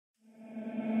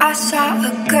I saw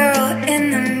a girl in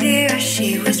the mirror,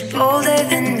 she was bolder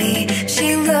than me.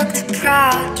 She looked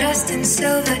proud, dressed in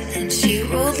silver, and she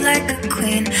ruled like a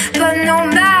queen. But no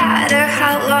matter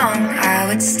how long I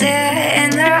would stare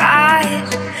in her eyes,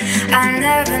 I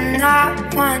never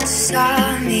not once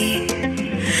saw me.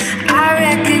 I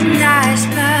recognized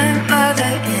my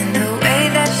mother in the way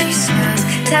that she smiles.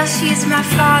 Tell she's my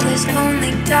father's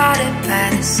only daughter by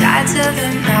the sides of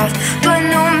her mouth. But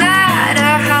no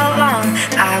matter how